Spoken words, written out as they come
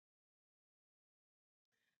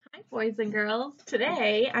Boys and girls,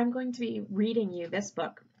 today I'm going to be reading you this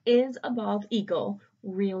book, Is a Bald Eagle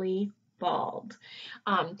Really Bald?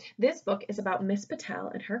 This book is about Miss Patel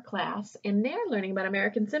and her class, and they're learning about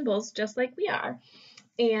American symbols just like we are.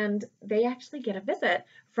 And they actually get a visit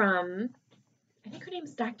from, I think her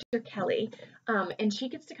name's Dr. Kelly, and she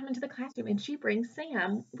gets to come into the classroom and she brings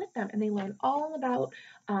Sam with them, and they learn all about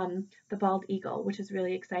the bald eagle, which is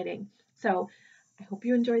really exciting. So I hope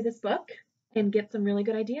you enjoy this book and get some really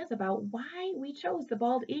good ideas about why we chose the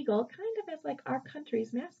bald eagle kind of as like our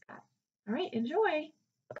country's mascot. All right, enjoy.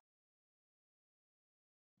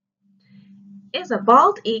 Is a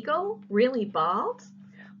bald eagle really bald?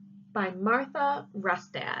 By Martha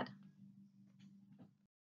Rustad.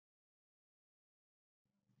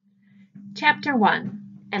 Chapter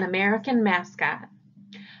 1, An American Mascot.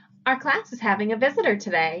 Our class is having a visitor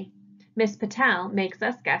today. Miss Patel makes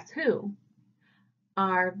us guess who.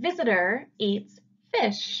 Our visitor eats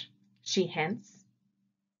fish, she hints.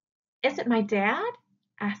 Is it my dad?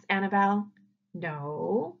 Asks Annabelle.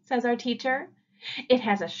 No, says our teacher. It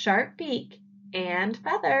has a sharp beak and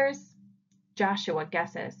feathers. Joshua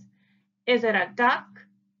guesses. Is it a duck?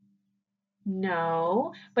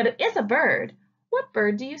 No, but it is a bird. What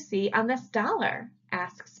bird do you see on this dollar?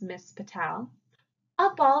 Asks Miss Patel. A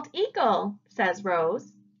bald eagle, says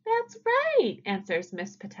Rose. That's right, answers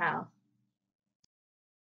Miss Patel.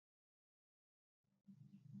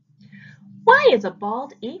 Why is a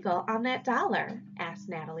bald eagle on that dollar? Asks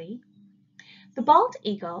Natalie. The bald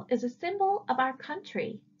eagle is a symbol of our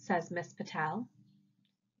country, says Miss Patel.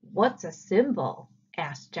 What's a symbol?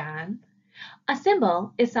 Asked John. A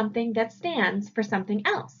symbol is something that stands for something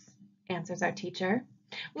else, answers our teacher.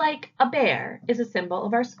 Like a bear is a symbol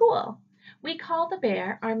of our school. We call the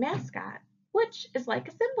bear our mascot, which is like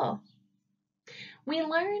a symbol. We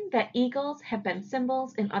learned that eagles have been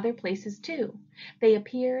symbols in other places too. They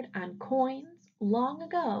appeared on coins long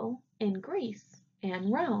ago in Greece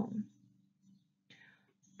and Rome.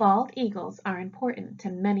 Bald eagles are important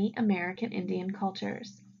to many American Indian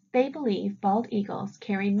cultures. They believe bald eagles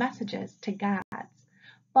carry messages to gods.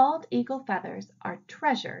 Bald eagle feathers are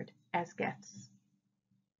treasured as gifts.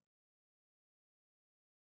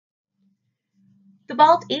 The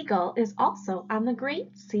bald eagle is also on the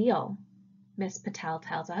Great Seal, Miss Patel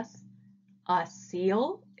tells us. A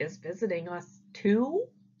seal is visiting us too?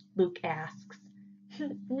 Luke asks.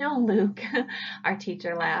 No, Luke, our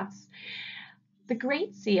teacher laughs. The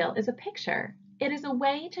Great Seal is a picture. It is a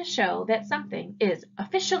way to show that something is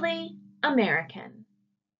officially American.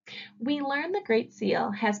 We learn the Great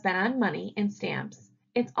Seal has been on money and stamps.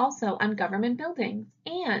 It's also on government buildings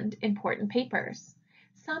and important papers.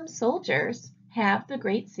 Some soldiers have the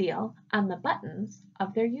Great Seal on the buttons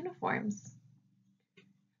of their uniforms.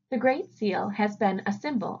 The Great Seal has been a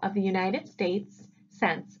symbol of the United States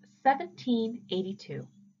since 1782.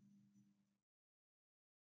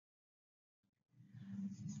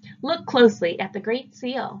 Look closely at the Great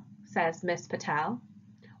Seal, says Miss Patel.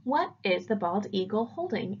 What is the bald eagle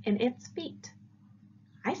holding in its feet?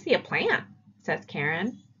 I see a plant, says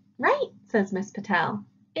Karen. Right, says Miss Patel.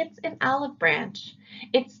 It's an olive branch.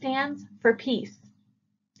 It stands for peace.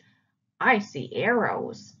 I see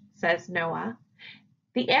arrows, says Noah.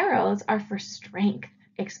 The arrows are for strength,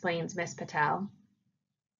 explains Miss Patel.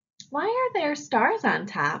 Why are there stars on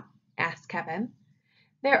top? asks Kevin.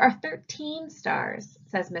 There are 13 stars,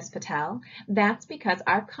 says Miss Patel. That's because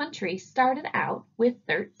our country started out with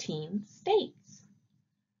 13 states.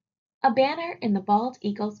 A banner in the bald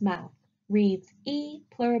eagle's mouth reads E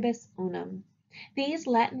pluribus unum. These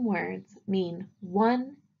Latin words mean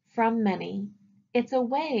one from many. It's a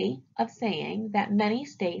way of saying that many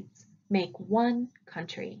states make one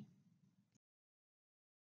country.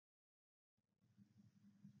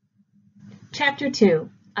 Chapter 2,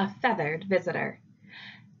 A Feathered Visitor.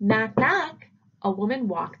 Knock, knock. A woman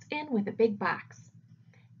walks in with a big box.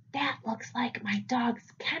 That looks like my dog's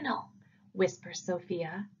kennel, whispers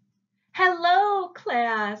Sophia. Hello,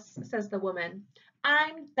 class, says the woman.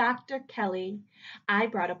 I'm Dr. Kelly. I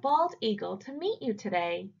brought a bald eagle to meet you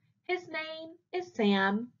today. His name is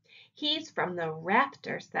Sam. He's from the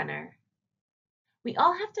Raptor Center. We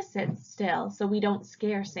all have to sit still so we don't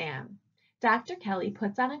scare Sam. Dr. Kelly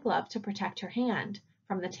puts on a glove to protect her hand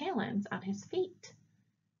from the talons on his feet.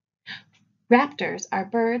 Raptors are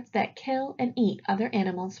birds that kill and eat other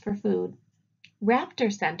animals for food.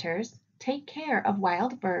 Raptor centers take care of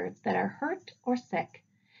wild birds that are hurt or sick.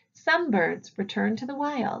 Some birds return to the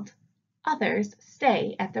wild. Others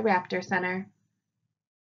stay at the Raptor Center.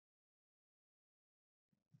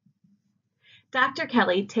 Dr.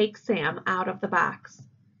 Kelly takes Sam out of the box.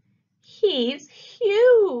 He's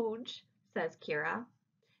huge, says Kira.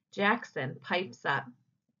 Jackson pipes up.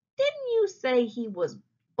 Didn't you say he was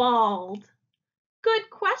bald? Good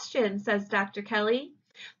question, says Dr. Kelly.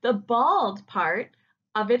 The bald part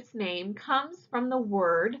of its name comes from the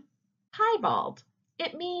word piebald.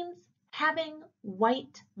 It means having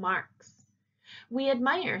white marks. We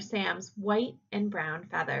admire Sam's white and brown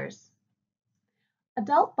feathers.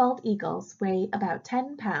 Adult bald eagles weigh about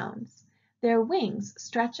 10 pounds. Their wings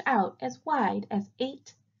stretch out as wide as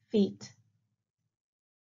 8 feet.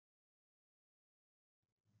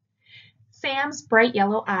 Sam's bright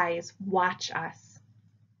yellow eyes watch us.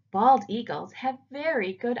 Bald eagles have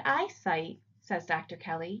very good eyesight, says Dr.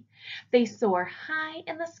 Kelly. They soar high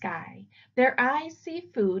in the sky. Their eyes see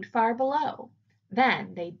food far below.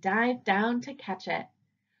 Then they dive down to catch it.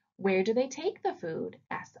 Where do they take the food?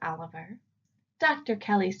 Asks Oliver. Dr.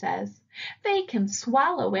 Kelly says, they can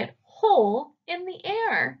swallow it whole in the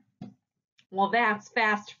air. Well, that's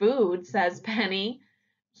fast food, says Penny.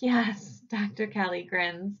 Yes, Dr. Kelly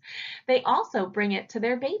grins. They also bring it to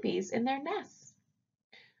their babies in their nests.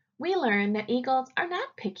 We learn that eagles are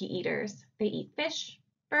not picky eaters. They eat fish,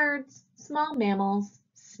 birds, small mammals,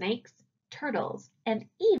 snakes, turtles, and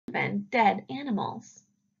even dead animals.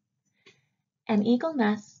 An eagle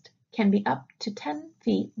nest can be up to 10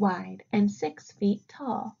 feet wide and 6 feet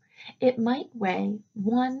tall. It might weigh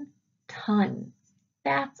 1 ton.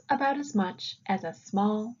 That's about as much as a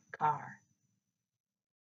small car.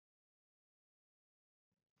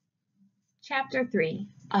 Chapter 3,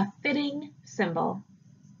 A Fitting Symbol.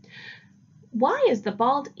 Why is the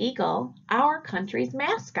bald eagle our country's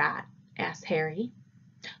mascot? Asks Harry.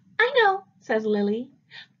 I know, says Lily,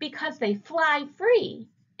 because they fly free,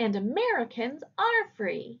 and Americans are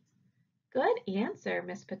free. Good answer,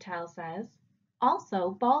 Miss Patel says.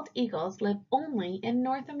 Also, bald eagles live only in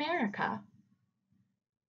North America.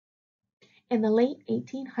 In the late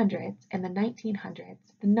 1800s and the 1900s,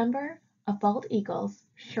 the number of bald eagles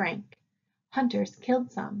shrank. Hunters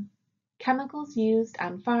killed some. Chemicals used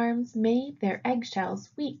on farms made their eggshells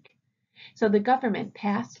weak, so the government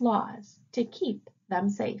passed laws to keep them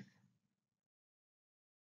safe.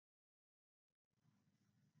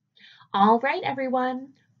 All right, everyone,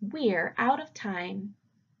 we're out of time.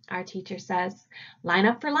 Our teacher says, line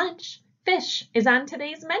up for lunch. Fish is on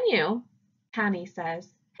today's menu. Connie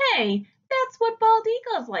says, hey, that's what bald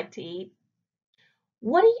eagles like to eat.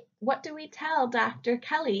 What do we tell Dr.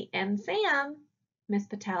 Kelly and Sam? Miss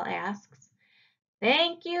Patel asks.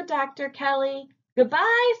 Thank you, Dr. Kelly.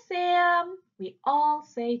 Goodbye, Sam, we all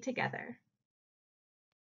say together.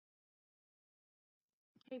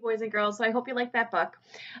 Hey, boys and girls, so I hope you liked that book.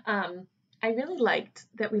 I really liked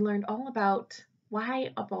that we learned all about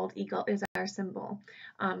why a bald eagle is our symbol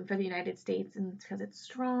for the United States, and it's because it's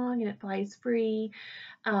strong and it flies free.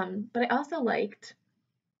 But I also liked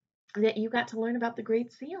that you got to learn about the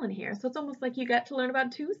Great Seal in here. So it's almost like you got to learn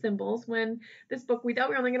about two symbols when this book we thought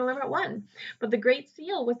we were only going to learn about one. But the Great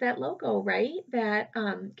Seal was that logo, right? That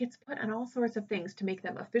gets put on all sorts of things to make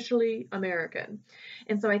them officially American.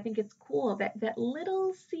 And so I think it's cool that that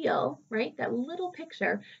little seal, right? That little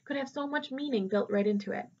picture could have so much meaning built right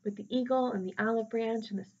into it with the eagle and the olive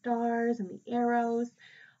branch and the stars and the arrows,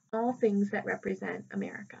 all things that represent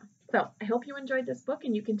America. So I hope you enjoyed this book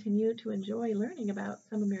and you continue to enjoy learning about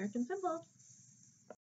some American symbols.